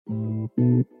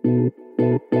If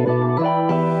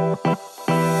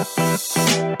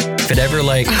it ever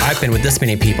I've been with this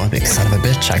many people, I'm like, son of a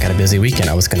bitch, I got a busy weekend.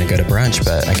 I was going to go to brunch,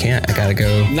 but I can't. I got to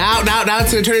go. Now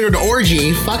it's going to turn into an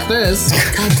orgy. Fuck this.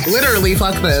 God, literally,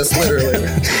 fuck this. Literally.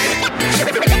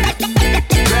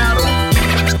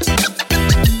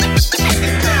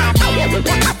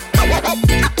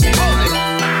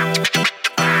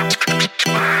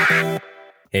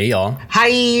 Hey, y'all.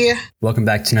 Hi. Welcome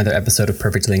back to another episode of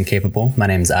Perfectly Incapable. My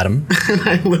name's Adam. And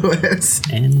I'm Lewis.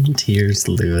 And here's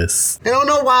Lewis. I don't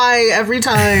know why every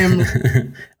time.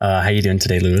 How you doing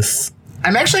today, Lewis?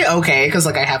 I'm actually okay because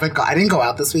I didn't go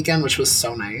out this weekend, which was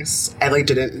so nice. I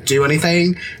didn't do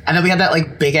anything, and then we had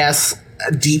that big ass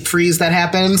deep freeze that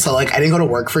happened. So I didn't go to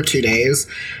work for 2 days,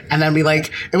 and then it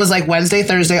was Wednesday,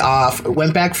 Thursday off.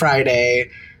 Went back Friday.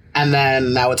 And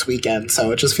then now it's weekend,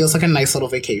 so it just feels like a nice little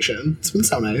vacation. It's been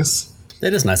so nice.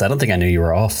 It is nice. I don't think I knew you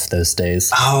were off those days.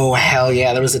 Oh, hell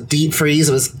yeah. There was a deep freeze.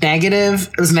 It was negative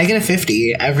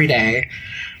 50 every day.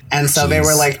 And so They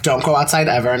were like, don't go outside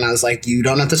ever. And I was like, you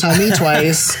don't have to tell me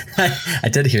twice. I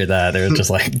did hear that. They were just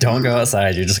like, don't go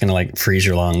outside. You're just going to freeze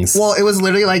your lungs. Well, it was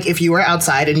literally if you were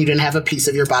outside and you didn't have a piece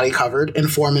of your body covered, in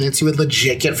 4 minutes, you would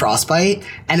legit get frostbite.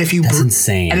 And if you That's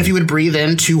insane. And if you would breathe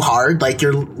in too hard,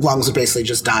 your lungs would basically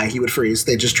just die. You would freeze.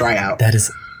 They'd just dry out. That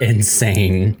is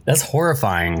insane. That's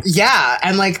horrifying. Yeah.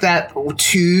 And that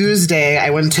Tuesday,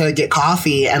 I went to get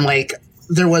coffee and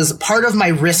there was part of my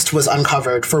wrist was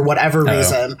uncovered for whatever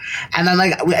reason. And then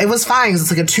it was fine. It's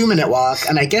a 2-minute walk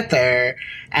and I get there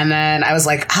and then I was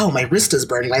like, oh, my wrist is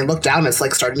burning. I look down. It's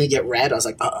starting to get red. I was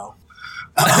like, uh-oh.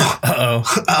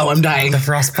 Oh, I'm dying. The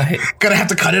frostbite. Gonna have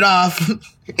to cut it off.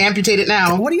 Amputate it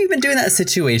now. What do you even do in that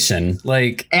situation?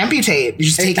 Amputate. You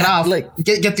just take it off.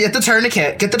 Get the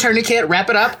tourniquet. Get the tourniquet. Wrap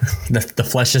it up. The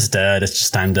flesh is dead. It's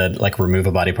just time to remove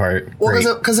a body part.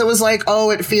 Well, because it was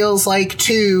it feels like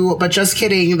 2, but just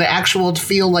kidding. The actual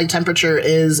temperature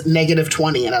is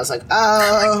 -20, and I was like,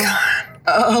 oh my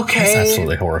God. Okay. That's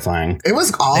absolutely horrifying. It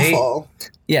was awful.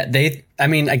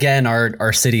 Again,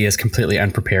 our city is completely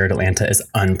unprepared. Atlanta is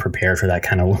unprepared for that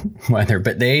kind of weather.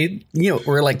 But they,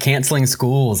 we're canceling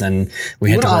schools and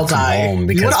we had to work from home.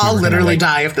 Because you would all literally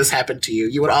die if this happened to you.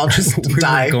 You would all just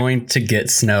die. We were going to get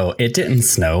snow. It didn't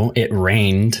snow. It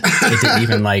rained. It didn't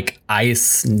even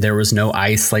ice. There was no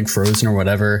ice frozen or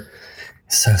whatever.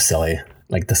 So silly.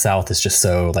 The South is just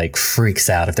so freaks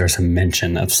out if there's a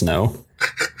mention of snow.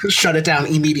 Shut it down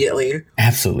immediately.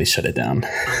 Absolutely shut it down.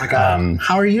 Oh my God.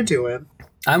 How are you doing?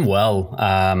 I'm well.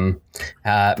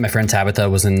 My friend Tabitha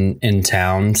was in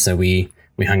town, so we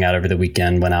hung out over the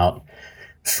weekend, went out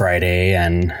Friday,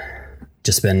 and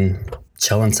just been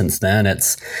chilling since then.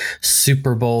 It's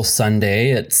Super Bowl Sunday.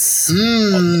 It's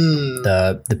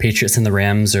the Patriots and the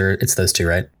Rams it's those two,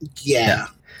 right? Yeah.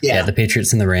 The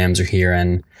Patriots and the Rams are here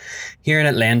in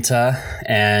Atlanta,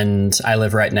 and I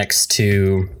live right next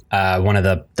to one of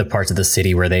the parts of the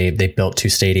city where they built 2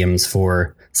 stadiums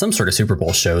for some sort of Super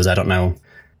Bowl shows. I don't know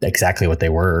exactly what they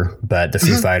were, but the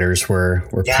Foo Fighters were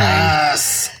playing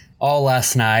all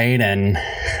last night, and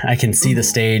I can see the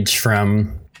stage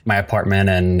from my apartment,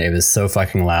 and it was so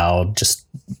fucking loud, just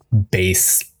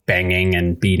bass banging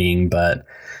and beating, but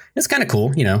it's kind of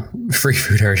cool, free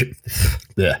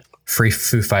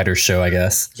Foo Fighters show, I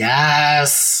guess.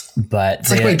 Yes. But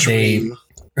it's my dream.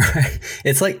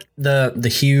 It's the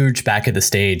huge back of the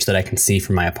stage that I can see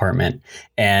from my apartment.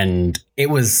 And it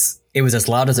was as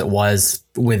loud as it was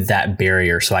with that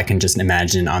barrier. So I can just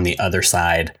imagine on the other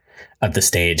side of the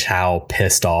stage how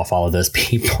pissed off all of those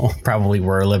people probably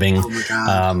were living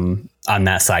on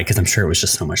that side, because I'm sure it was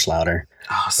just so much louder.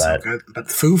 Oh, so good. But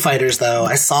the Foo Fighters, though,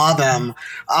 I saw them.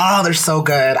 Oh, they're so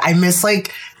good. I miss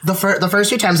the first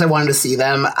 2 times I wanted to see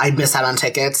them, I missed out on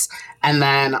tickets. And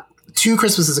then 2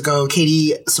 Christmases ago,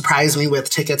 Katie surprised me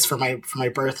with tickets for my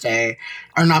birthday,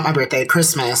 or not my birthday,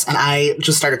 Christmas. And I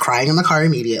just started crying in the car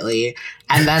immediately.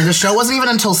 And then the show wasn't even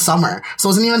until summer. So it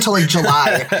wasn't even until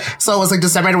July. So it was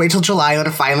December. I had to wait till July, and then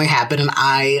it finally happened. And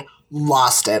I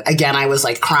lost it. Again, I was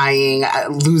crying,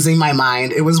 losing my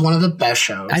mind. It was one of the best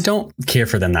shows. I don't care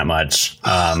for them that much,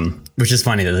 which is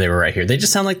funny that they were right here. They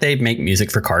just sound like they make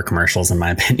music for car commercials, in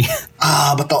my opinion.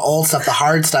 But the old stuff, the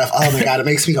hard stuff, oh my God, it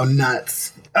makes me go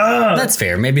nuts. That's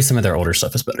fair. Maybe some of their older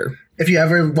stuff is better. If you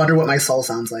ever wonder what my soul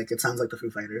sounds like, it sounds like the Foo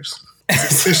Fighters.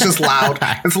 It's just loud.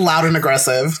 It's loud and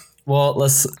aggressive. Well,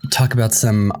 let's talk about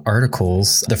some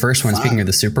articles. The first one, speaking of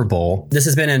the Super Bowl, this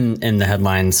has been in the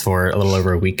headlines for a little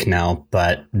over a week now,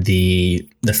 but the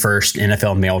first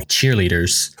NFL male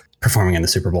cheerleaders performing in the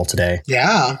Super Bowl today.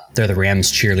 Yeah. They're the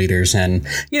Rams cheerleaders, and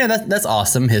that's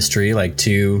awesome history, like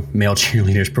 2 male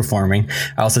cheerleaders performing.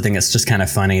 I also think it's just kind of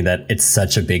funny that it's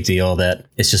such a big deal that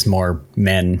it's just more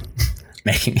men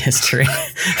making history.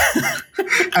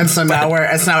 And so now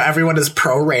everyone is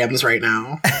pro Rams right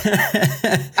now.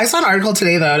 I saw an article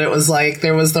today though, and it was like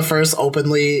there was the first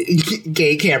openly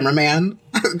gay cameraman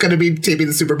going to be taping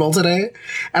the Super Bowl today,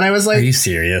 and I was like, "Are you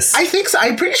serious?" I think so.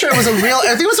 I'm pretty sure it was a real.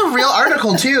 I think it was a real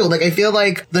article too. Like I feel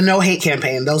like the No Hate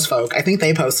campaign, those folk, I think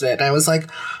they posted it, and I was like,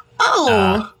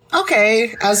 "Oh."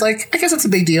 Okay. I was like, I guess it's a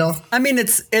big deal. I mean,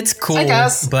 it's cool. I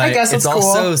guess it's cool.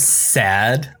 Also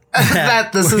sad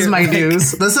that this is my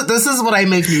news. This is what I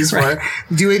make news for.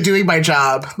 Doing my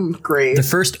job. Great. The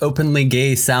first openly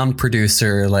gay sound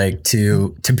producer, like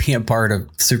to be a part of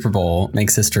Super Bowl,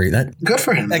 makes history. That good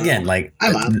for him. Again, like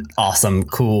awesome,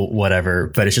 cool,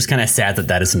 whatever. But it's just kind of sad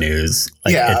that is news.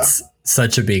 Like it's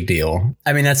such a big deal.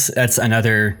 I mean, that's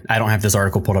another. I don't have this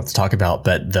article pulled up to talk about,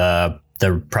 but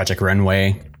the Project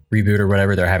Runway reboot or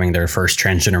whatever, they're having their first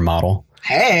transgender model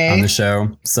on the show.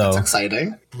 So that's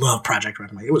exciting. Love Project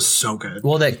Runway. It was so good.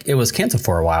 Well, it was canceled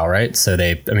for a while, right? So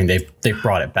they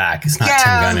brought it back. It's not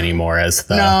Tim Gunn anymore as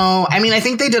the. No, I mean I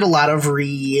think they did a lot of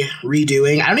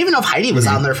redoing. I don't even know if Heidi was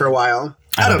on there for a while.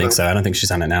 I don't think so. I don't think she's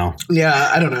on it now.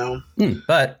 Yeah, I don't know.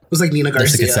 But it was like Nina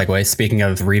Garcia. That's a good segue. Speaking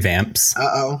of revamps.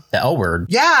 The L Word.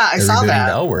 Yeah, I saw that.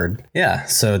 The L Word. Yeah.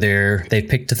 So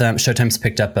Showtime's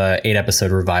picked up a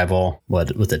 8-episode revival.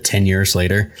 What was it? 10 years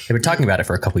later. They've been talking about it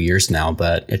for a couple years now,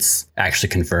 but it's actually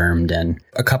confirmed. And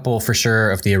a couple for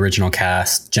sure of the original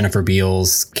cast: Jennifer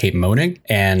Beals, Kate Monig,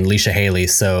 and Leisha Haley.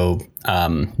 So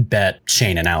Bet,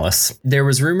 Shane, and Alice. There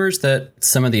was rumors that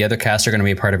some of the other cast are going to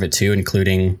be a part of it too,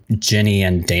 including Jenny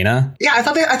and Dana. Yeah, I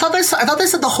thought they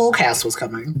said the whole cast was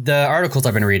coming. The articles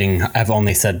I've been reading have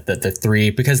only said that the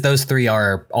 3, because those 3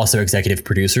 are also executive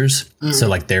producers, so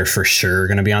like they're for sure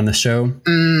going to be on the show.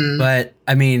 But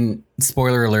I mean,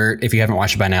 spoiler alert, if you haven't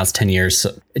watched it by now, it's 10 years.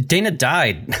 So Dana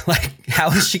died. Like, how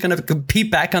is she going to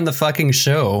compete back on the fucking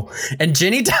show? And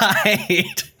Jenny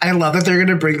died. I love that they're going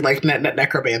to bring like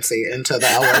necromancy into the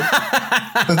L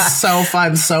Word. That's so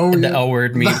fun. So the L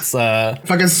Word meets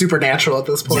fucking supernatural at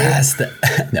this point. Yes, the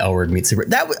L Word meets super.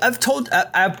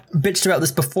 I've bitched about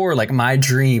this before. Like, my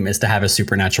dream is to have a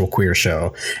supernatural queer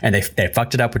show, and they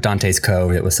fucked it up with Dante's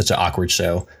Cove. It was such an awkward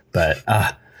show, but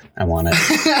I want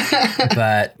it.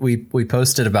 But we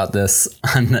posted about this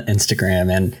on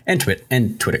Instagram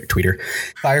and Twitter.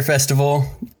 Fyre Festival,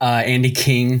 Andy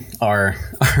King, our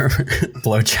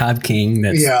blowjob king.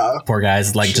 Poor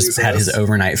guy's like Jesus. Just had his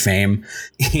overnight fame.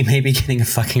 He may be getting a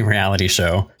fucking reality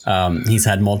show. He's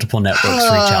had multiple networks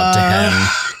reach out to him,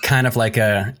 kind of like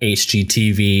a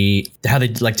HGTV, how they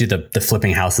like do the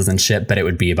flipping houses and shit, but it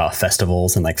would be about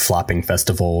festivals and like flopping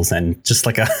festivals and just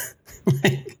like a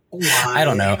I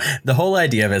don't know. The whole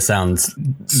idea of it sounds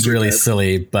really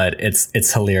silly, but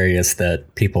it's hilarious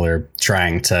that people are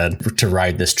trying to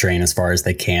ride this train as far as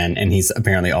they can. And he's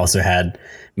apparently also had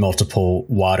multiple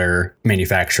water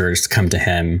manufacturers come to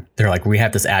him. They're like, we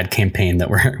have this ad campaign that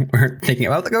we're thinking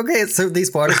about. Like, okay, so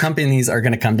these water companies are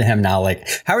going to come to him now. Like,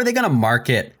 how are they going to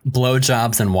market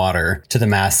blowjobs and water to the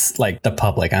mass, like the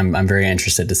public? I'm very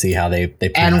interested to see how they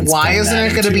plan and why isn't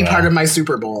it going to be part of my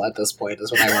Super Bowl at this point? Is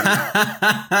what I want to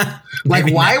know.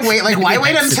 Like, why wait? Like, why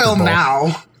wait until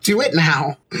now? Do it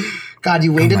now. God,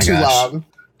 you waited too long.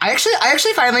 I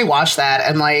actually finally watched that,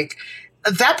 and like.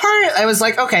 That part, I was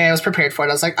like, okay, I was prepared for it.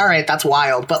 I was like, all right, that's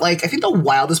wild. But like, I think the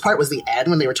wildest part was the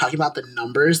end when they were talking about the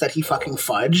numbers that he fucking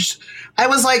fudged. I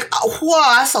was like, whoa,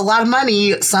 that's a lot of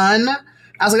money, son.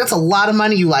 I was like, that's a lot of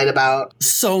money you lied about.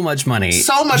 So much money.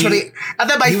 So much money. And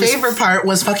then my favorite part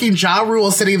was fucking Ja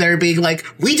Rule sitting there being like,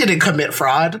 we didn't commit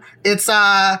fraud. And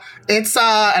I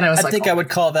was like, I would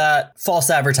call that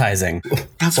false advertising.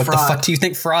 That's what fraud. The fuck do you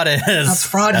think fraud is? That's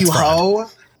fraud, you hoe.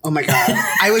 Oh my God.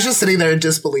 I was just sitting there in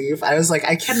disbelief. I was like,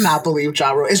 I cannot believe Ja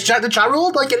Rule. Did Ja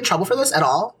Rule like get in trouble for this at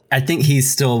all? I think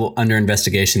he's still under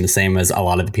investigation, the same as a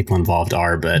lot of the people involved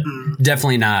are, but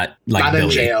definitely not like not Billy. In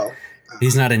jail.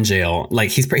 He's not in jail. Like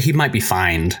he might be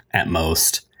fined at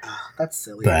most. That's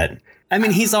silly. But I mean,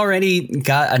 he's already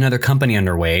got another company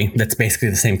underway that's basically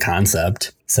the same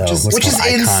concept. So which is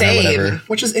insane.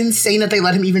 Which is insane that they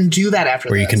let him even do that after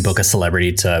where this. You can book a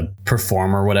celebrity to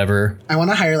perform or whatever. I want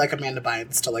to hire like Amanda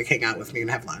Bynes to like hang out with me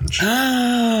and have lunch.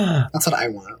 That's what I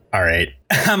want. All right,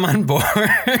 I'm on board.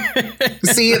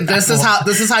 See, this is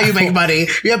how you make money.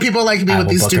 You have people like me with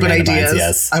these stupid Amanda ideas. Bynes,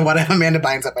 yes. I want to have Amanda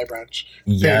Bynes at my brunch.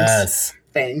 Yes.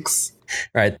 Thanks.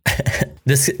 Right.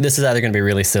 This is either going to be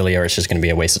really silly or it's just going to be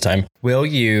a waste of time. Will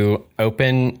you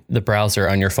open the browser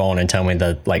on your phone and tell me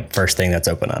the first thing that's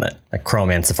open on it? Like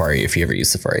Chrome and Safari, if you ever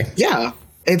use Safari. Yeah.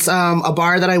 It's a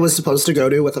bar that I was supposed to go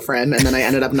to with a friend, and then I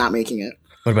ended up not making it.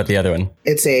 What about the other one?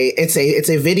 It's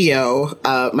a video.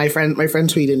 My friend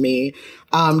tweeted me.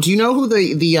 Do you know who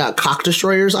the cock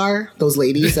destroyers are? Those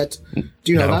ladies that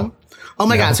do you know them? Oh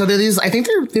my God. So I think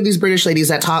they're these British ladies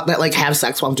that have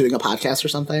sex while doing a podcast or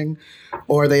something.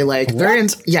 Or they're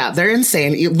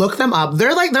insane. You look them up.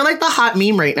 They're like the hot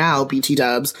meme right now, BT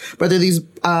dubs. But they're these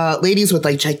ladies with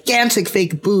like gigantic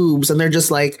fake boobs, and they're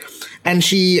just like, and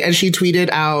she tweeted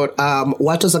out,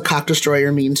 what does a cock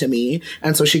destroyer mean to me?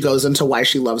 And so she goes into why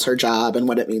she loves her job and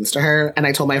what it means to her. And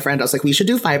I told my friend, I was like, we should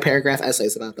do 5-paragraph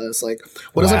essays about this. Like,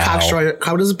 what does a cock destroyer?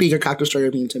 How does being a cock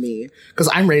destroyer mean to me? Because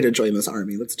I'm ready to join this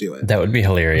army. Let's do it. That would be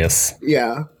hilarious.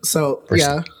 Yeah. So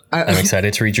I'm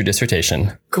excited to read your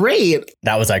dissertation. Great.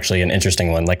 That was actually an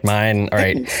interesting one. Like mine. All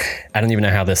right. I don't even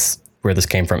know where this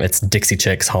came from. It's Dixie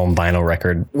Chicks home vinyl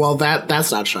record. Well,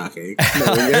 that's not shocking.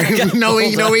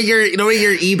 Knowing your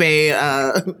eBay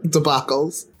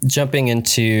debacles. Jumping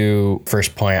into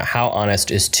first point, how honest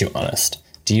is too honest?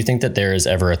 Do you think that there is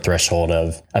ever a threshold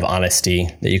of honesty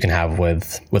that you can have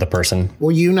with a person?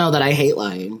 Well, you know that I hate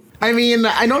lying. I mean,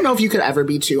 I don't know if you could ever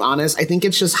be too honest. I think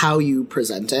it's just how you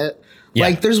present it. Yeah.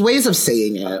 Like, there's ways of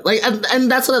saying it. Like, and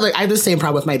that's what I have the same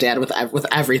problem with my dad with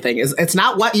everything. Is it's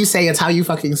not what you say, it's how you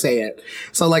fucking say it.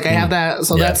 So like, I have that.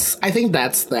 So I think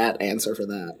that's that answer for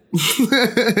that.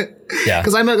 Yeah.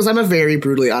 Because I'm a very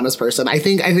brutally honest person. I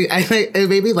think it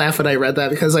made me laugh when I read that,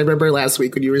 because I remember last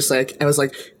week when you were sick, I was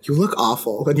like, you look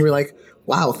awful, and you were like,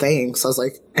 wow, thanks. I was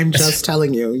like, I'm just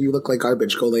telling you, you look like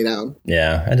garbage. Go lay down.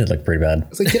 Yeah, I did look pretty bad. I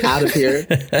was like, get out of here.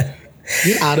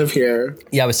 Get out of here.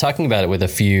 Yeah, I was talking about it with a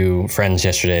few friends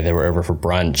yesterday. They were over for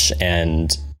brunch,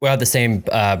 and we have the same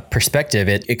perspective.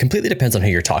 It completely depends on who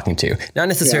you're talking to. Not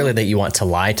necessarily that you want to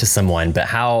lie to someone, but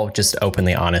how just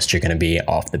openly honest you're going to be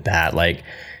off the bat. Like,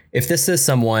 if this is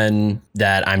someone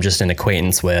that I'm just an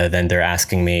acquaintance with and they're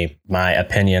asking me my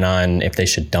opinion on if they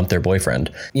should dump their boyfriend,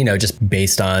 just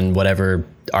based on whatever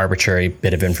arbitrary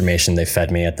bit of information they fed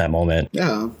me at that moment.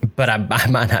 Yeah. But I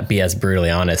might not be as brutally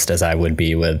honest as I would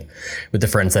be with the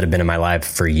friends that have been in my life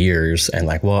for years, and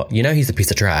like, well, he's a piece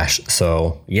of trash.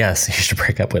 So yes, you should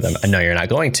break up with him. I know you're not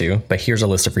going to, but here's a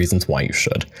list of reasons why you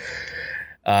should.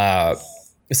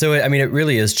 So, I mean, it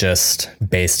really is just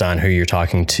based on who you're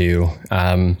talking to.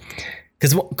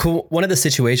 Because one of the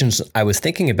situations I was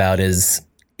thinking about is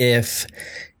if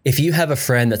you have a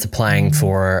friend that's applying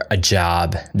for a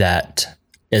job that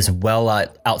is well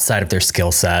outside of their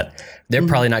skill set, they're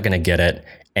probably not going to get it.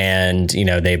 And,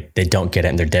 they don't get it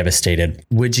and they're devastated.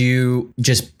 Would you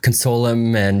just console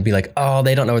them and be like, oh,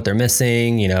 they don't know what they're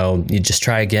missing? You just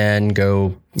try again,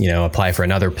 go, apply for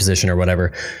another position or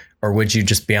whatever. Or would you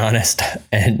just be honest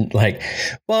and like,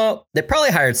 well, they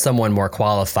probably hired someone more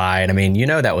qualified. I mean,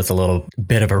 that was a little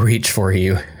bit of a reach for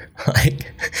you.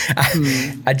 Like,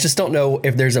 I just don't know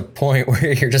if there's a point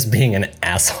where you're just being an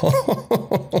asshole.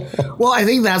 Well, I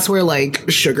think that's where like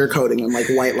sugarcoating and like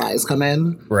white lies come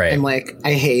in. Right. And like,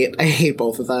 I hate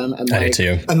both of them. And I do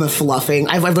too. And the fluffing.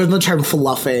 I've learned the term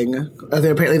fluffing.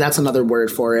 Apparently that's another word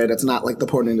for it. It's not like the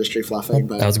porn industry fluffing,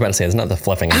 but I was about to say it's not the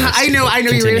fluffing. I know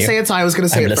you were going to say it, so I was going to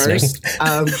say it first.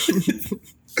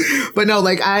 But no,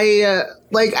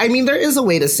 I mean, there is a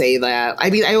way to say that. I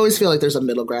mean, I always feel like there's a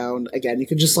middle ground. Again, you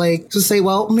could just say,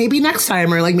 well, maybe next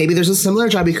time, or like maybe there's a similar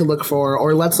job you could look for,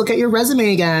 or let's look at your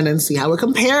resume again and see how it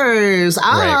compares.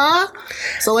 Right.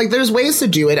 So like, there's ways to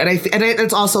do it, and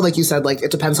it's also like you said, like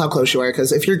it depends how close you are,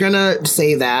 because if you're gonna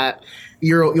say that,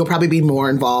 you'll probably be more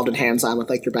involved and hands-on with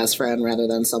like your best friend rather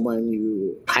than someone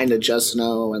you kind of just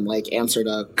know and like answered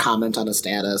a comment on a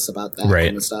status about that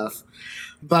kind of stuff.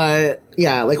 But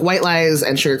yeah, like white lies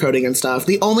and sugarcoating and stuff.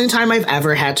 The only time I've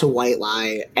ever had to white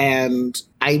lie, and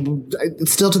I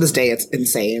still to this day, it's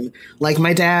insane. Like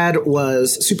my dad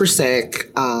was super sick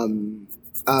when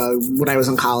I was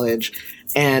in college,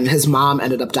 and his mom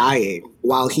ended up dying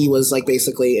while he was like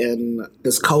basically in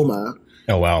this coma.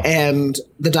 Oh, wow. And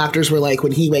the doctors were like,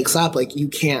 when he wakes up, like you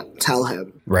can't tell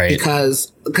him. Right.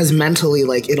 Because mentally,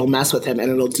 like it'll mess with him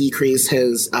and it'll decrease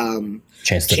his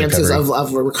chances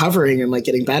of recovering and like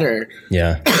getting better.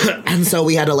 Yeah. And so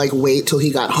we had to like wait till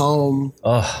he got home.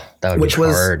 Oh, that would be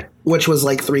hard. Which was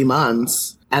like 3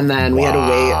 months. And then we had to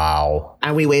wait. Wow.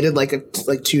 And we waited like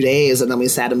 2 days, and then we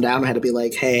sat him down and had to be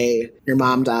like, hey, your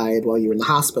mom died while you were in the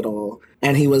hospital.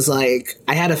 And he was like,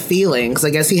 I had a feeling, because I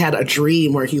guess he had a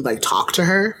dream where he like talked to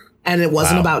her. And it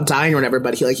wasn't about dying or whatever,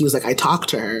 but he was like, I talked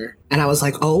to her. And I was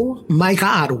like, oh my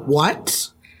God, what?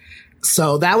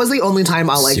 So that was the only time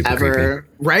I'll like Super ever,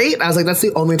 right? I was like, that's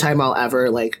the only time I'll ever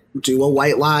like do a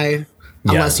white lie.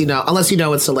 Yeah. Unless you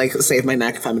know it's to like save my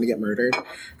neck if I'm gonna get murdered.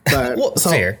 But Well,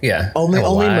 fair, yeah. Only I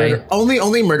will lie. murder.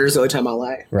 Only murder is the only time I'll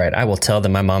lie. Right. I will tell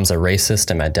them my mom's a racist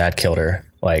and my dad killed her.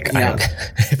 Like, Yeah.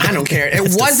 I don't care. It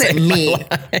wasn't me.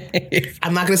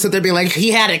 I'm not gonna sit there and be like,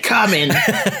 he had it coming.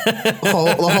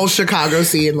 the whole Chicago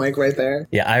scene, like right there.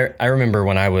 Yeah, I remember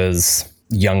when I was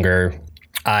younger,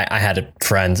 I had a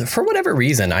friend for whatever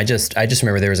reason. I just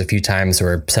remember there was a few times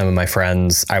where some of my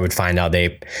friends, I would find out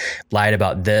they lied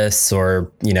about this,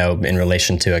 or, you know, in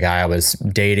relation to a guy I was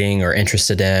dating or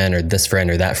interested in, or this friend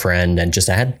or that friend. And just,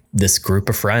 I had this group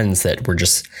of friends that were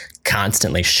just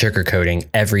constantly sugarcoating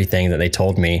everything that they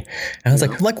told me. And I was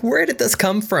like, where did this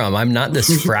come from? I'm not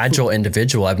this fragile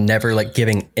individual. I've never like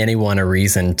giving anyone a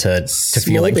reason to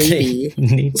feel like baby.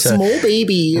 they need to. Small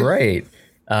baby. Right.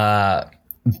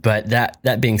 But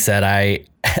that being said,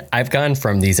 I've gone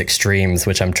from these extremes,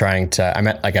 which I'm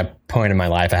at like a point in my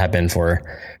life, I have been for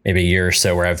maybe a year or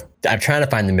so, where I'm trying to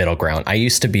find the middle ground. I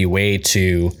used to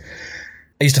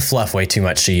fluff way too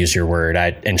much, to use your word,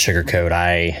 and sugarcoat.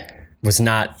 I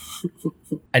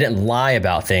didn't lie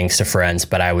about things to friends,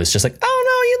 but I was just like, oh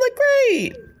no, you look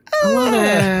great. I love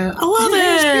it. I love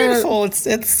It's it. beautiful.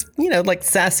 It's you know, like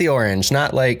sassy orange,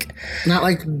 not like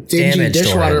Dingy damaged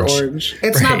dishwater orange. orange.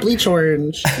 It's not bleach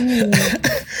orange.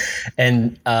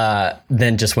 And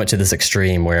then just went to this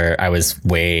extreme where I was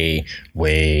way,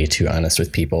 way too honest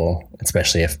with people,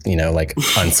 especially if, you know, like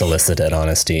unsolicited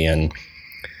honesty. And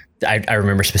I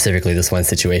remember specifically this one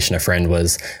situation. A friend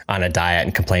was on a diet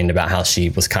and complained about how she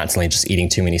was constantly just eating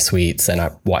too many sweets. And I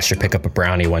watched her pick up a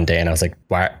brownie one day, and I was like,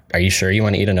 "Why? Are you sure you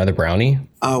want to eat another brownie?"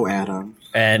 Oh, Adam.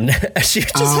 And she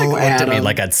just looked at me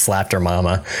like I'd slapped her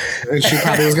mama. And she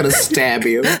probably was going to stab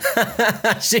you.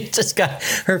 She just got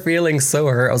her feelings so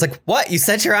hurt. I was like, "What? You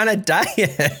said you're on a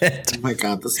diet?" Oh my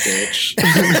God, this bitch.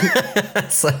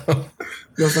 So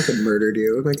I fucking murdered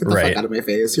you. I'm like, get the fuck out of my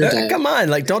face. You're dead. come on,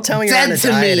 like, don't tell me you're on a Dead to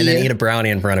diet and then me. eat a brownie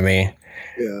in front of me.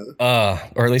 Yeah.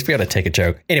 Or at least we got to take a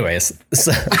joke. Anyways,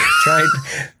 so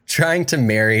trying to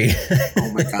marry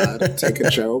Oh my God. Take a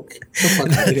joke. The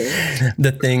fuck out of here.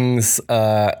 the things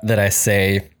that I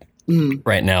say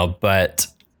right now, but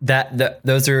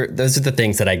those are the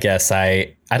things that I guess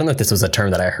I don't know if this was a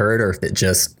term that I heard or if it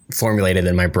just formulated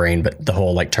in my brain, but the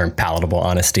whole like term palatable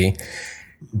honesty,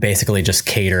 basically just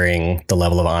catering the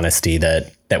level of honesty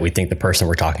that we think the person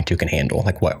we're talking to can handle,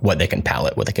 like what they can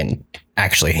palate, what they can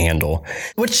actually handle,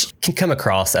 which can come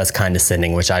across as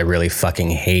condescending, which I really fucking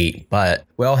hate. But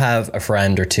we all have a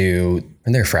friend or two,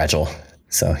 and they're fragile.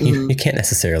 So you can't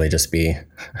necessarily just be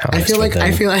honest I feel with them.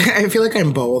 I feel like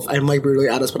I'm both. I'm like brutally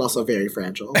honest, but also very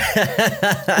fragile.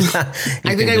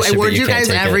 I think I warned you guys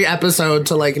every episode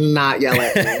to like not yell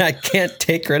at me. I can't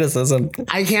take criticism.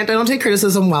 I don't take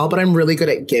criticism well, but I'm really good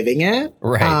at giving it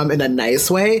Right. in a nice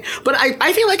way. But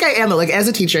I feel like I am, like as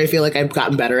a teacher, I feel like I've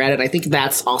gotten better at it. I think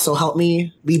that's also helped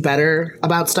me be better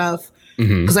about stuff.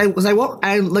 Because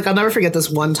I'll never forget this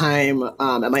one time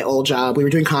at my old job. We were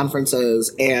doing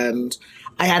conferences, and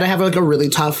I had to have like a really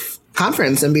tough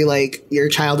conference and be like, your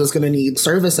child is going to need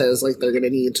services. Like they're going to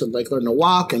need to like learn to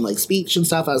walk and like speech and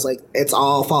stuff. I was like, it's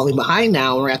all falling behind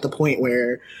now. We're at the point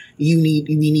where we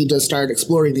need to start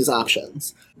exploring these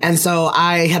options. And so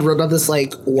I had wrote up this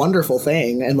like wonderful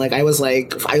thing. And like, I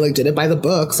did it by the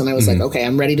books, and I was like, okay,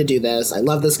 I'm ready to do this. I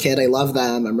love this kid. I love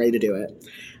them. I'm ready to do it.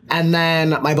 And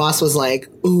then my boss was like,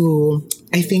 ooh,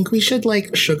 I think we should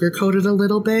like sugarcoat it a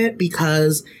little bit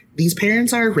because these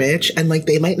parents are rich and like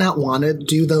they might not want to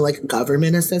do the like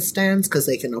government assistance because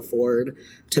they can afford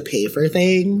to pay for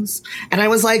things. And I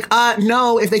was like,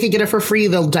 no, if they could get it for free,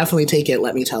 they'll definitely take it.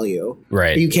 Let me tell you.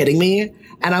 Right. Are you kidding me?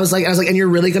 And I was like, and you're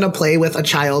really going to play with a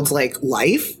child's like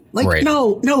life? Like, Right.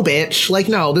 no, bitch. Like,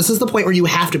 no, this is the point where you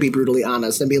have to be brutally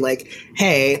honest and be like,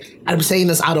 hey, I'm saying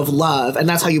this out of love. And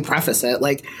that's how you preface it.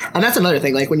 Like, and that's another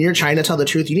thing. Like, when you're trying to tell the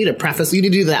truth, you need to preface, you need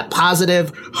to do that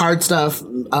positive, hard stuff,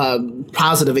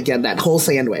 positive again, that whole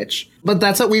sandwich. But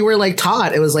that's what we were like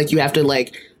taught. It was like, you have to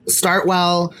like start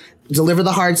well, deliver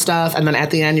the hard stuff. And then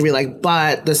at the end, you be like,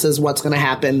 but this is what's going to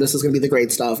happen. This is going to be the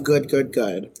great stuff. Good, good,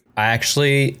 good. I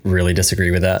actually really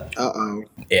disagree with that. Uh-oh.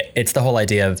 It's the whole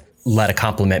idea of let a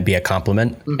compliment be a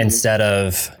compliment instead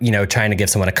of, you know, trying to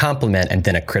give someone a compliment and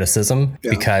then a criticism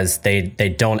because they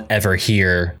don't ever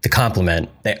hear the compliment.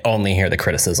 They only hear the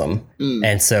criticism.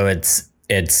 And so it's,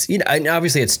 you know, and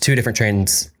obviously it's two different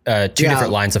trains, different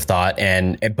lines of thought,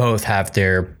 and it both have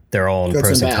their their own Goods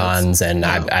pros and and cons, and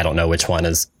bads. I don't know which one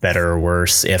is better or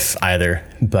worse, if either.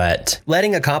 But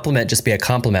letting a compliment just be a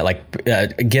compliment,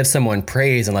 like give someone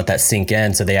praise and let that sink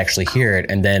in so they actually hear it,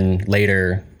 and then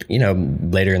later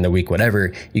in the week,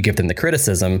 whatever, you give them the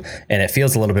criticism, and it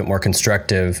feels a little bit more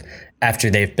constructive after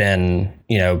they've been,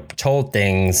 told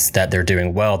things that they're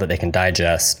doing well that they can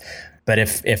digest. But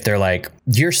if they're like,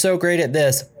 you're so great at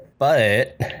this,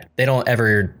 but they don't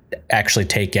ever actually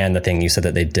take in the thing you said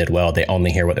that they did well, they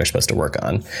only hear what they're supposed to work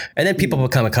on. And then people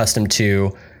become accustomed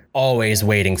to always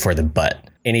waiting for the but.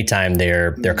 Anytime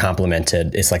they're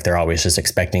complimented, it's like they're always just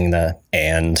expecting the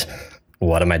and.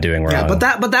 What am I doing wrong? Yeah, but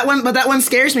that one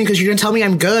scares me because you're gonna tell me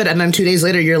I'm good, and then 2 days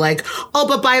later you're like, oh,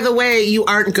 but by the way, you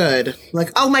aren't good.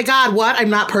 Like, oh my God, what? I'm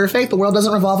not perfect. The world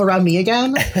doesn't revolve around me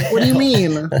again. What do you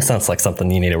mean? That sounds like something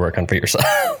you need to work on for yourself.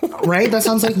 Right? That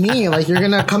sounds like me. Like, you're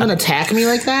gonna come and attack me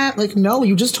like that? Like, no,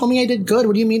 you just told me I did good.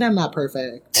 What do you mean I'm not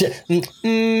perfect? I don't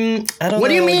know. What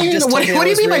do you mean? What do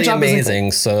you mean my job is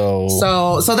amazing?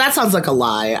 So that sounds like a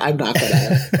lie. I'm not good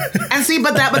at it. And see,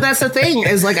 but that's the thing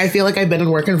is, like, I feel like I've been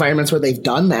in work environments where they've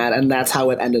done that, and that's how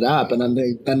it ended up, and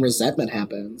then resentment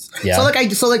happens. Yeah.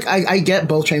 So I get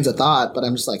both trains of thought, but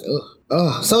I'm just like,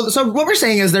 ugh. So what we're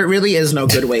saying is there really is no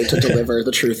good way to deliver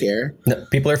the truth here. No,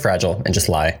 people are fragile and just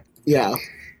lie. Yeah.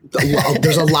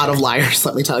 There's a lot of liars,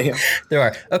 let me tell you. There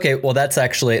are. Okay, well, that's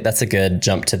a good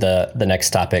jump to the next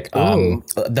topic.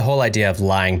 The whole idea of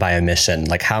lying by omission.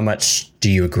 Like, how much do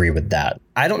you agree with that?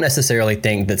 I don't necessarily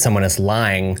think that someone is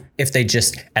lying if they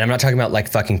just, and I'm not talking about like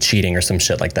fucking cheating or some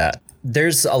shit like that.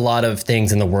 There's a lot of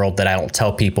things in the world that I don't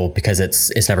tell people because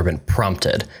it's never been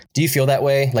prompted. Do you feel that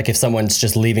way? Like if someone's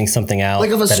just leaving something out, like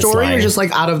if a story or just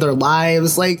like out of their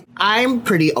lives, like I'm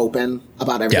pretty open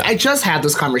about everything. Yeah. I just had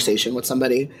this conversation with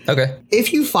somebody. Okay.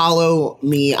 If you follow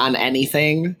me on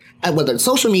anything, whether it's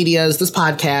social medias, this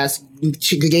podcast,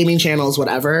 gaming channels,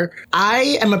 whatever,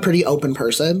 I am a pretty open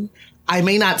person. I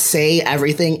may not say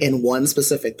everything in one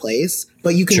specific place,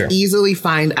 but you can easily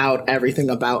find out everything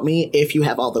about me if you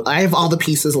have I have all the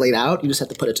pieces laid out. You just have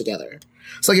to put it together.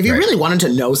 So like if you really wanted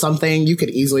to know something, you could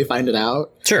easily find it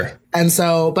out. Sure. And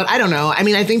so, but I don't know. I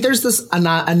mean, I think there's this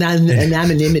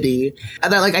anonymity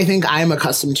that like I think I'm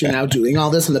accustomed to now doing all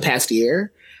this in the past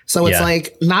year. So it's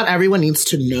like not everyone needs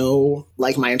to know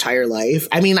like my entire life.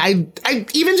 I mean, I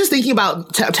even just thinking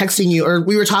about texting you, or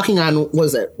we were talking on,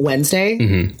 was it Wednesday?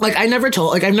 Mm-hmm. Like I've never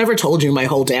told you my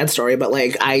whole dad story, but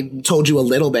like I told you a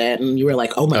little bit, and you were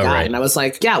like, "Oh my God!" Right. And I was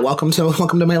like, "Yeah, welcome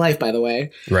to my life, by the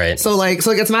way." Right. So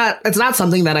it's not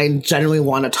something that I generally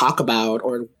want to talk about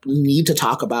or need to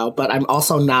talk about, but I'm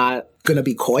also not gonna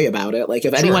be coy about it. Like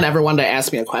if anyone ever wanted to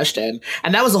ask me a question,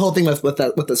 and that was the whole thing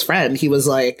with this friend, he was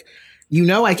like,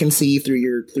 I can see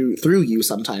through you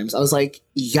sometimes. I was like,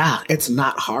 yeah, it's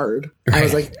not hard. Right.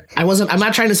 I was like, I'm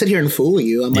not trying to sit here and fool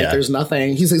you. I'm like, there's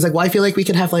nothing. He's like, well, I feel like we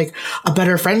could have like a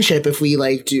better friendship if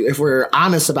if we're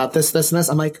honest about this, and this.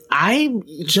 I'm like,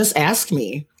 just ask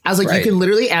me. I was like, you can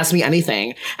literally ask me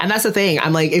anything. And that's the thing.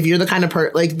 I'm like, if you're the kind of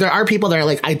like, there are people that are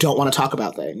like, I don't want to talk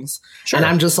about things. Sure. And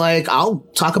I'm just like, I'll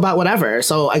talk about whatever.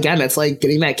 So again, it's like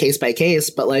getting that case by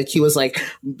case. But like, he was like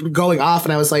going off,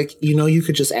 and I was like, you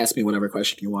could just ask me whatever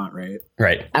question you want, right?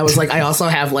 Right. I was like, I also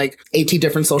have like 18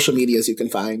 different social medias you can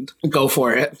find. Go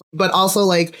for it. But also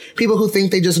like people who think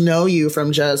they just know you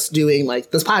from just doing like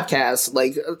this podcast,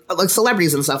 like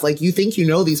celebrities and stuff. Like you think you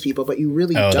know these people, but you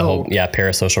really don't.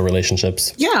 Parasocial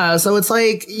relationships. Yeah, so it's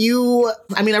like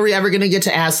are we ever going to get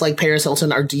to ask like Paris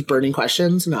Hilton our deep burning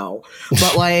questions? No.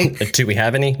 But like do we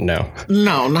have any? No,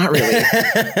 not really.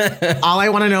 All I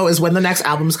want to know is when the next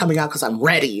album's coming out, because I'm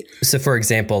ready. So for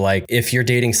example, like if you're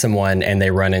dating someone and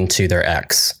they run into their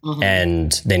ex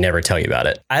and they never tell you about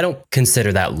it, I don't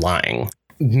consider that lying.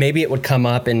 Maybe it would come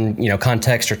up in,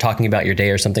 context or talking about your day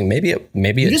or something. Maybe it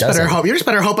doesn't. You just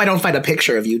better hope I don't find a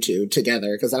picture of you two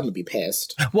together, because I'm going to be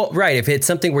pissed. Well, right. If it's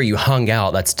something where you hung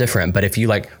out, that's different. But if you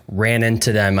like ran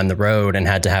into them on the road and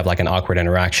had to have like an awkward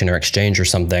interaction or exchange or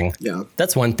something,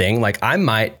 that's one thing. Like I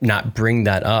might not bring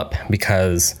that up,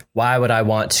 because why would I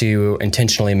want to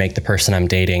intentionally make the person I'm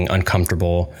dating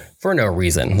uncomfortable for no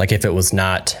reason? Like if it was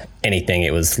not anything,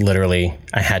 it was literally,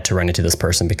 I had to run into this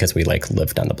person because we like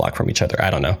lived down the block from each other. I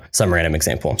don't know. Some random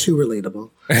example. Too relatable.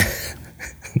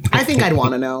 I think I'd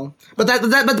want to know. But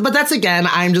that's, again,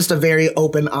 I'm just a very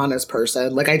open, honest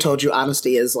person. Like I told you,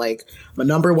 honesty is like my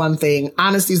number one thing.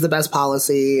 Honesty is the best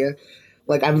policy.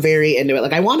 Like I'm very into it.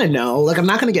 Like I want to know. Like I'm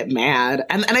not going to get mad.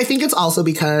 And I think it's also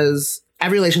because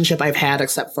every relationship I've had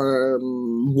except for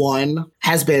one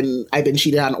I've been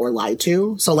cheated on or lied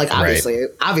to. So like obviously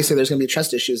there's gonna be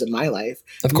trust issues in my life.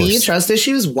 Of course. Me, trust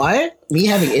issues? What? Me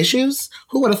having issues?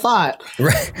 Who would have thought?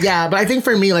 Right. Yeah, but I think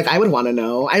for me, like I would want to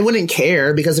know. I wouldn't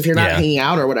care because if you're not hanging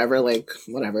out or whatever, like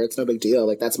whatever, it's no big deal.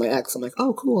 Like that's my ex. I'm like,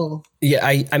 oh cool. Yeah,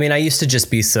 I mean, I used to just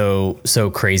be so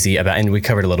crazy about, and we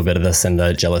covered a little bit of this in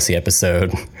the jealousy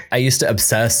episode. I used to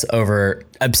obsess over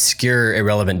obscure,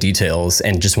 irrelevant details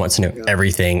and just want to know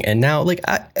everything. And now, like,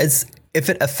 if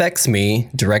it affects me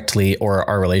directly or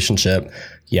our relationship,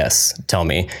 yes, tell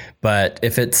me. But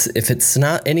if it's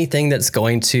not anything that's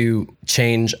going to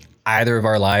change either of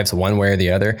our lives one way or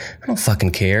the other, I don't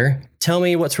fucking care. Tell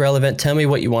me what's relevant. Tell me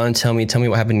what you want to tell me. Tell me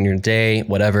what happened in your day,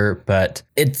 whatever. But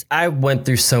I went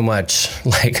through so much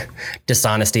like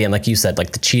dishonesty and like you said,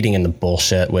 like the cheating and the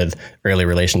bullshit with early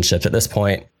relationships. At this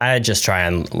point, I just try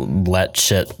and let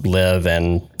shit live.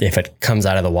 And if it comes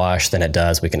out of the wash, then it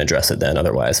does. We can address it then.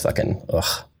 Otherwise, fucking,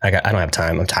 I don't have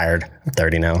time. I'm tired. I'm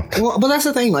 30 now. Well, but that's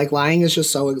the thing. Like lying is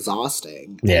just so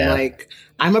exhausting. Yeah. And, like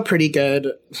I'm a pretty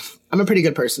good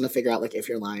person to figure out like if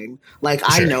you're lying. Like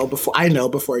Sure. I know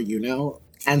before you know.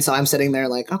 And so I'm sitting there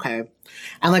like, okay.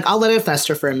 And like I'll let it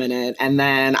fester for a minute and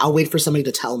then I'll wait for somebody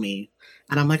to tell me.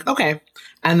 And I'm like, okay.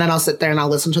 And then I'll sit there and I'll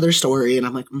listen to their story and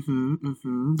I'm like,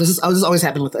 This has always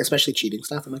happened with especially cheating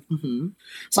stuff. I'm like,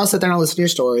 So I'll sit there and I'll listen to your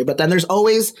story. But then there's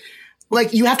always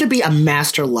like you have to be a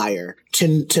master liar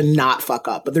to not fuck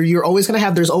up. But you're always going to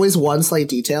have, there's always one slight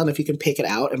detail. And if you can pick it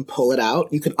out and pull it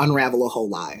out, you can unravel a whole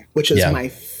lie, which is my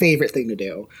favorite thing to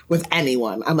do with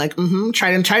anyone. I'm like,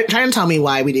 try and tell me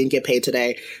why we didn't get paid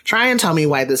today. Try and tell me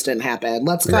why this didn't happen.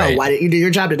 Let's go. Right. Why didn't you do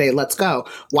your job today? Let's go.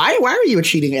 Why are you a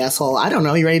cheating asshole? I don't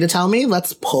know. You ready to tell me?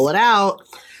 Let's pull it out.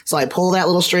 So I pull that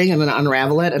little string and then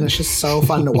unravel it, and it's just so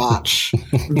fun to watch.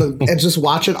 And just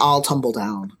watch it all tumble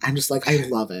down. I'm just like, I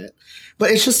love it. But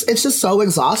it's just so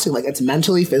exhausting. Like it's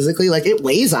mentally, physically, like it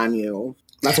weighs on you.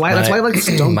 That's why like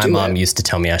don't my do mom it. used to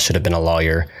tell me I should have been a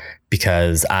lawyer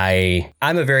because I'm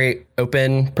a very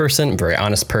open person, very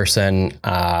honest person,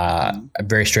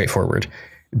 very straightforward.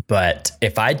 But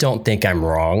if I don't think I'm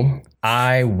wrong,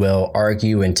 I will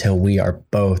argue until we are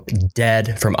both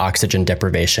dead from oxygen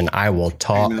deprivation. I will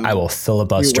talk. I will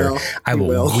filibuster. I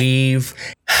will weave.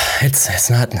 It's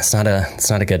not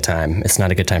a good time. It's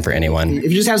not a good time for anyone. If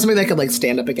you just have somebody that could like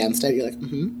stand up against it, you're like,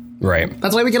 Right.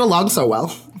 That's why we get along so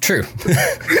well. True.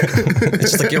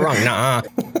 It's just like, you're wrong. Nah.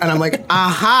 And I'm like,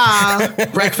 aha,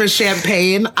 breakfast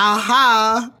champagne,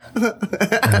 aha.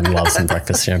 I love some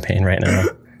breakfast champagne right now.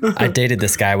 I dated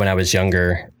this guy when I was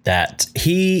younger that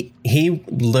he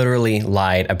literally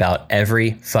lied about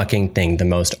every fucking thing, the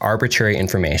most arbitrary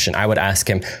information. I would ask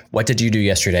him, what did you do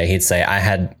yesterday? He'd say, I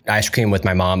had ice cream with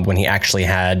my mom when he actually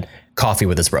had coffee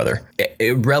with his brother.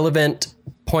 Irrelevant,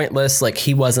 pointless. Like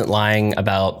he wasn't lying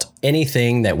about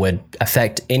anything that would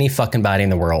affect any fucking body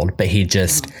in the world, but he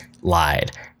just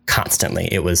lied constantly.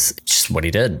 It was just what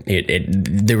he did.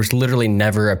 There was literally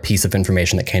never a piece of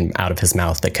information that came out of his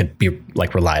mouth that could be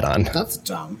like relied on. That's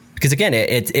dumb. Because again,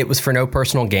 it was for no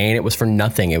personal gain. It was for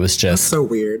nothing. It was just so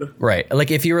weird. Right. Like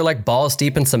if you were like balls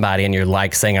deep in somebody and you're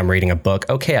like saying I'm reading a book,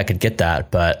 okay, I could get that.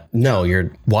 But no,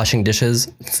 you're washing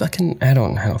dishes. Fucking, I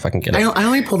don't fucking get it. I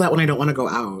only pull that when I don't want to go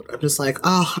out. I'm just like,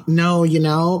 oh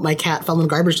no, my cat fell in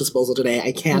garbage disposal today.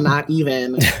 I cannot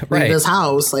even leave this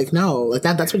house. Like no, like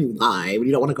that's when you lie, when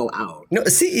you don't want to go out. No,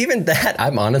 see, even that,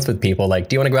 I'm honest with people. Like,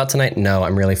 do you want to go out tonight? No,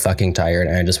 I'm really fucking tired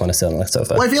and I just want to sit on the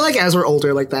sofa. Well, I feel like as we're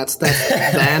older, like that's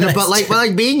then. But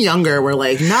like being younger, we're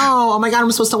like, no, oh my God,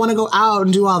 I'm supposed to want to go out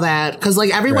and do all that. Because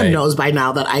like everyone knows by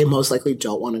now that I most likely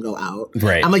don't want to go out.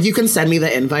 Right. I'm like, you can send me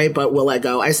the invite, but will I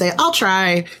go? I say, I'll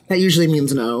try. That usually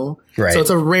means no. Right. So it's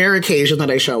a rare occasion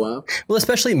that I show up. Well,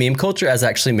 especially meme culture has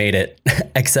actually made it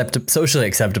socially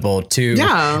acceptable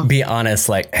to be honest.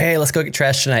 Like, hey, let's go get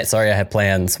trash tonight. Sorry, I had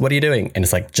plans. What are you doing? And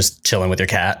it's like just chilling with your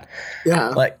cat.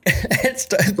 Yeah. Like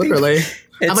it's literally.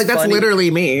 I'm like, that's literally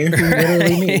me.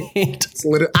 Literally me. It's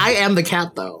I am the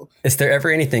cat, though. Is there ever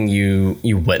anything you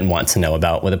wouldn't want to know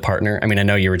about with a partner? I mean, I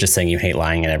know you were just saying you hate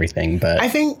lying and everything, but I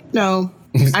think no.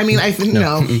 I mean, I think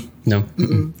no. No.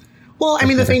 Well, I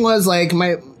mean, the thing was like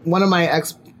one of my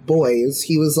ex-boys,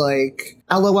 he was like,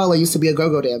 LOL, I used to be a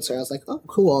go-go dancer. I was like, oh,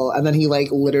 cool. And then he like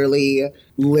literally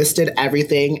listed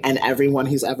everything and everyone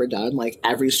he's ever done, like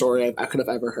every story I could have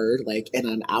ever heard, like in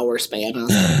an hour span. I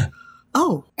was like,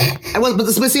 oh,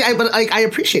 I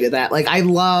appreciated that. Like, I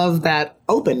love that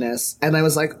openness. And I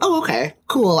was like, oh, okay,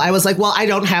 cool. I was like, well, I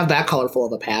don't have that colorful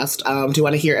of a past. Do you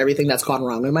want to hear everything that's gone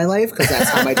wrong in my life? Because that's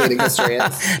how my dating history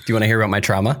is. Do you want to hear about my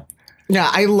trauma? Yeah,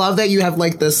 I love that you have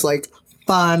like this like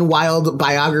fun, wild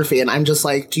biography. And I'm just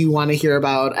like, do you want to hear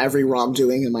about every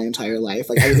wrongdoing in my entire life?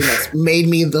 Like everything that's made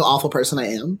me the awful person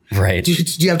I am. Right. Do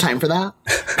you have time for that?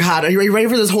 God, are you ready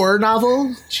for this horror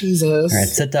novel? Jesus. All right,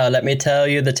 sit down. Let me tell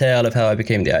you the tale of how I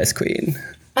became the Ice Queen.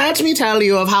 Let me tell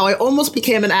you of how I almost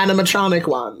became an animatronic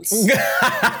once.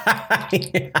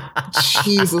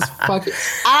 Jesus fucking.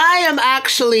 I am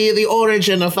actually the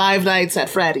origin of Five Nights at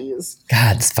Freddy's.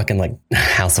 God, it's fucking like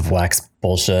House of Wax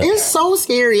bullshit. It's so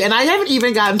scary, and I haven't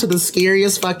even gotten to the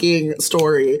scariest fucking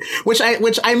story, which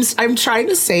I'm trying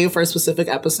to save for a specific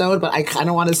episode, but I kind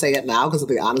of want to say it now because of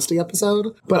the honesty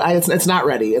episode. But it's not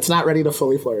ready. It's not ready to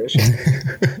fully flourish.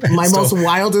 My most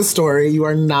wildest story. You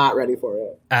are not ready for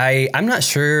it. I'm not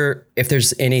sure if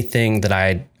there's anything that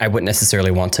I wouldn't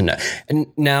necessarily want to know. And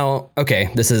now, okay,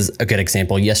 this is a good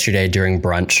example. Yesterday during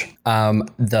brunch,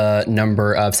 the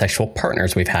number of sexual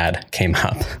partners we've had came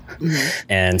up. Mm-hmm.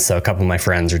 And so a couple of my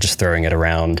friends are just throwing it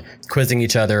around, quizzing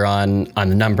each other on the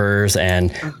numbers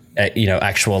and,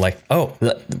 actual like, oh,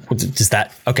 does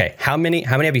that, okay, how many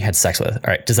have you had sex with? All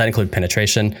right. Does that include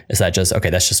penetration? Is that just, okay,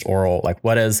 that's just oral? Like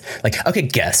what is, like, okay,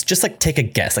 guess, just like take a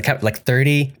guess, like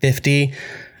 30, 50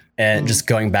 and just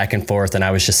going back and forth. And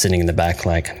I was just sitting in the back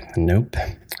like, nope,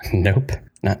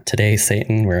 not today,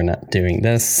 Satan. We're not doing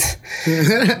this.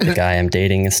 The guy I'm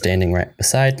dating is standing right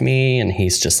beside me and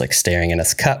he's just like staring in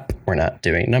his cup. We're not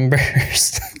doing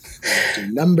numbers.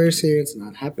 Numbers here. It's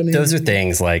not happening. Those are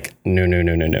things like, no.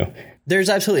 There's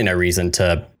absolutely no reason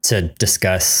to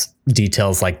discuss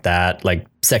details like that, like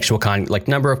sexual like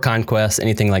number of conquests,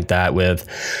 anything like that with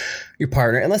your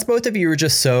partner, unless both of you are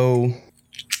just so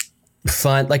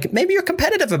fun. Like maybe you're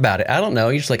competitive about it. I don't know.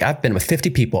 You're just like, I've been with 50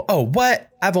 people. Oh, what?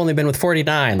 I've only been with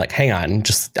 49. Like, hang on,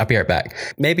 I'll be right back.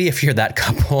 Maybe if you're that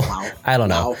couple, wow. I don't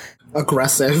know. Wow.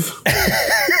 Aggressive.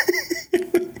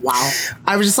 Wow.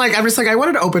 I was just like, I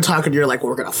wanted to open talk and you're like,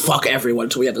 we're going to fuck everyone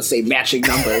until we have the same matching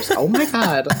numbers. Oh my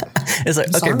God. It's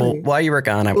like, okay, well, while you were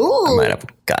gone, I might have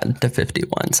gotten to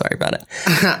 51. Sorry about it.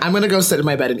 I'm going to go sit in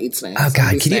my bed and eat snacks. Oh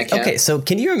God. So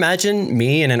can you imagine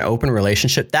me in an open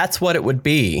relationship? That's what it would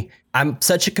be. I'm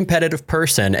such a competitive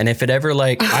person. And if it ever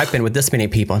like, I've been with this many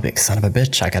people, I'm like, son of a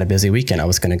bitch, I got a busy weekend. I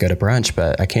was going to go to brunch,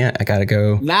 but I can't. I got to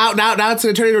go. Now it's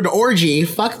going to turn into an orgy.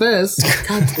 Fuck this.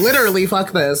 God, literally,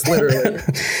 fuck this. Literally.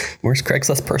 Where's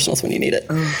Craigslist Personals when you need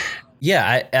it?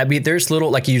 Yeah, I mean, there's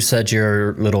little, like you said,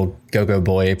 your little go-go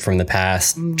boy from the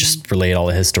past, just relate all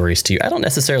of his stories to you. I don't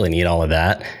necessarily need all of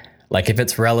that. Like if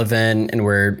it's relevant and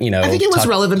we're, I think it was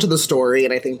relevant to the story.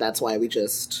 And I think that's why we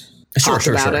just talked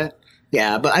about it.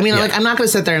 Yeah, but I mean, like, I'm not going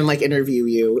to sit there and like interview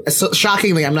you. So,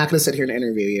 shockingly, I'm not going to sit here and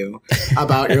interview you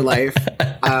about your life.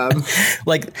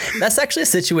 Like, that's actually a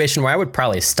situation where I would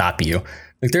probably stop you.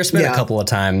 Like, there's been a couple of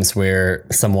times where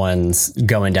someone's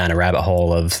going down a rabbit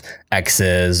hole of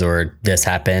exes or this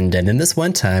happened. And then this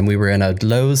one time we were in a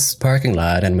Lowe's parking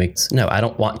lot and I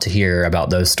don't want to hear about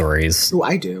those stories. Oh,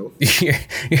 I do. You're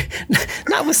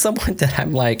not with someone that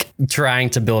I'm like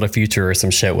trying to build a future or some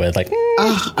shit with. Like,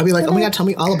 I'd be like, oh my God, tell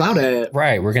me all about it.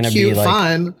 Right. We're going to be like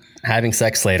fun. Having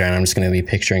sex later. And I'm just going to be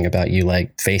picturing about you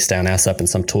like face down, ass up in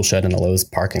some tool shed in a Lowe's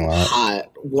parking lot. Hot.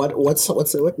 What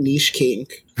niche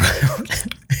kink?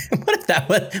 What if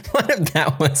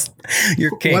that was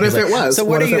your kink? What if it was? So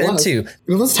what are you into?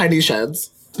 Those tiny sheds.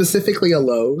 Specifically a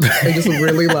Lowe's. I just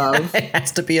really love. It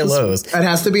has to be a Lowe's. It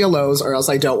has to be a Lowe's or else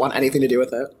I don't want anything to do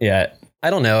with it. Yeah.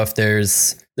 I don't know if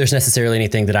there's necessarily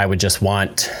anything that I would just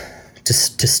want to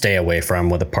stay away from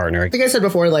with a partner. I think I said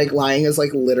before, like lying is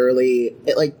like literally,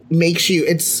 it like makes you,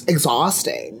 it's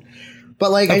exhausting. But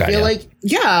like, I feel like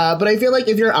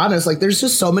if you're honest, like there's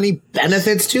just so many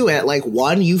benefits to it. Like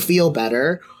 1, you feel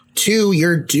better. 2,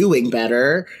 you're doing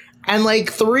better. And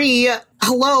like 3,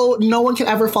 hello, no one can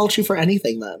ever fault you for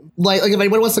anything then. Like if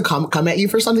anyone wants to come at you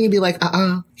for something, you'd be like,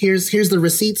 here's the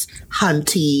receipts,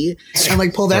 hunty, and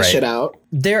like pull that shit out.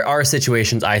 There are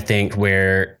situations I think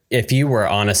where if you were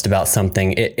honest about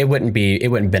something, it wouldn't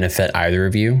benefit either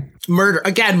of you. Murder.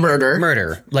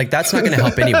 Like that's not going to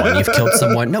help anyone. You've killed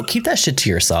someone. No, keep that shit to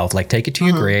yourself. Like take it to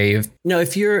your grave. No,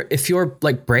 if you're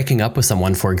like breaking up with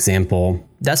someone, for example,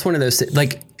 that's one of those,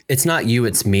 like, it's not you,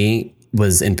 it's me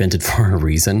was invented for a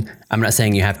reason. I'm not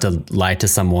saying you have to lie to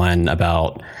someone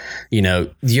about,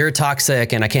 you're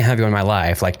toxic and I can't have you in my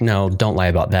life. Like, no, don't lie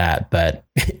about that. But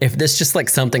if there's just like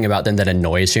something about them that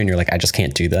annoys you and you're like, I just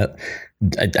can't do that.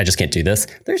 I just can't do this.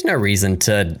 There's no reason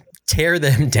to tear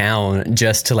them down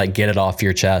just to like get it off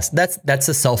your chest. That's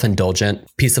a self-indulgent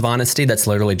piece of honesty. That's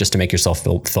literally just to make yourself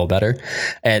feel better.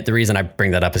 And the reason I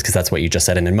bring that up is because that's what you just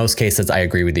said. And in most cases, I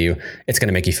agree with you. It's going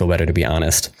to make you feel better to be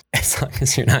honest, as long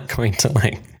as you're not going to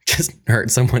like just hurt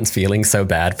someone's feelings so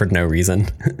bad for no reason.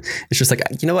 It's just like,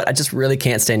 you know what? I just really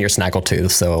can't stand your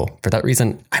snaggletooth. So for that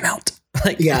reason, I'm out.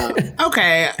 Like, yeah.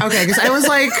 Okay. Because I was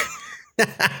like,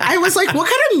 what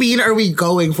kind of mean are we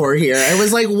going for here? I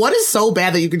was like, what is so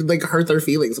bad that you could like hurt their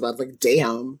feelings about? Like,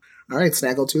 damn. All right,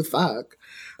 snaggletooth, fuck.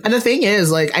 And the thing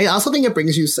is, like, I also think it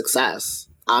brings you success,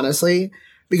 honestly.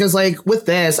 Because, like, with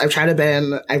this, I've tried to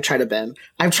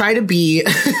be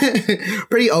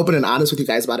pretty open and honest with you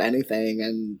guys about anything.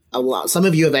 And some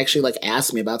of you have actually, like,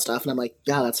 asked me about stuff. And I'm like,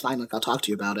 yeah, that's fine. Like, I'll talk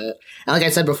to you about it. And like I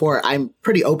said before, I'm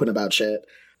pretty open about shit.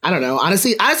 I don't know.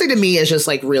 Honestly, to me, it's just,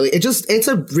 like, really, it's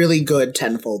a really good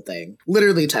tenfold thing.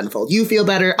 Literally tenfold. You feel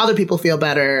better. Other people feel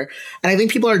better. And I think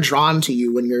people are drawn to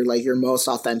you when you're, like, your most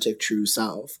authentic, true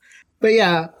self. But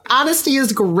yeah, honesty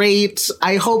is great.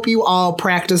 I hope you all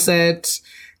practice it.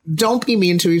 Don't be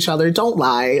mean to each other. Don't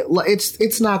lie.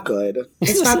 It's not good.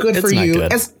 It's not good for you.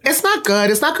 It's not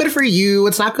good. It's not good for you.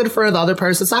 It's not good for the other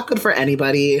person. It's not good for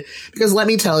anybody. Because let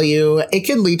me tell you, it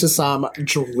can lead to some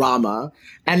drama.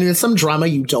 And it's some drama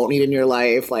you don't need in your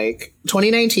life. Like,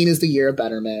 2019 is the year of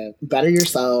betterment. Better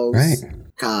yourselves. Right.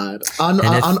 God.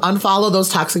 Unfollow those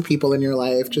toxic people in your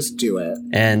life. Just do it.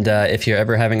 And if you're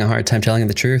ever having a hard time telling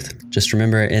the truth, just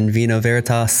remember, in vino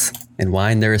veritas, in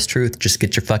wine there is truth. Just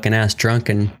get your fucking ass drunk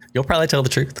and you'll probably tell the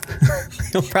truth.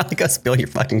 You'll probably go spill your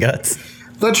fucking guts.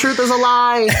 The truth is a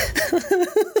lie.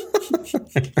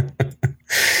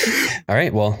 All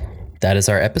right, well, that is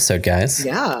our episode, guys.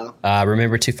 Yeah.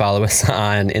 Remember to follow us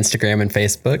on Instagram and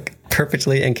Facebook,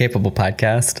 Perfectly Incapable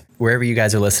Podcast. Wherever you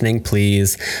guys are listening,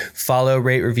 please follow,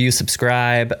 rate, review,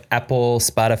 subscribe, Apple,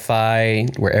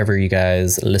 Spotify, wherever you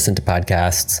guys listen to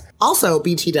podcasts. Also,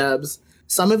 BT Dubs,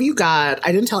 some of you I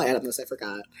didn't tell Adam this, I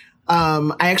forgot.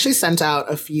 I actually sent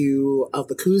out a few of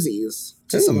the koozies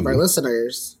to some of our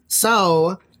listeners.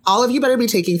 So all of you better be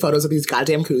taking photos of these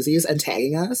goddamn koozies and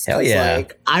tagging us. Hell yeah.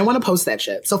 Like, I want to post that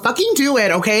shit. So fucking do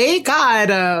it, okay?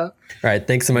 God. All right.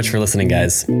 Thanks so much for listening,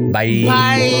 guys. Bye.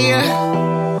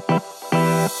 Bye.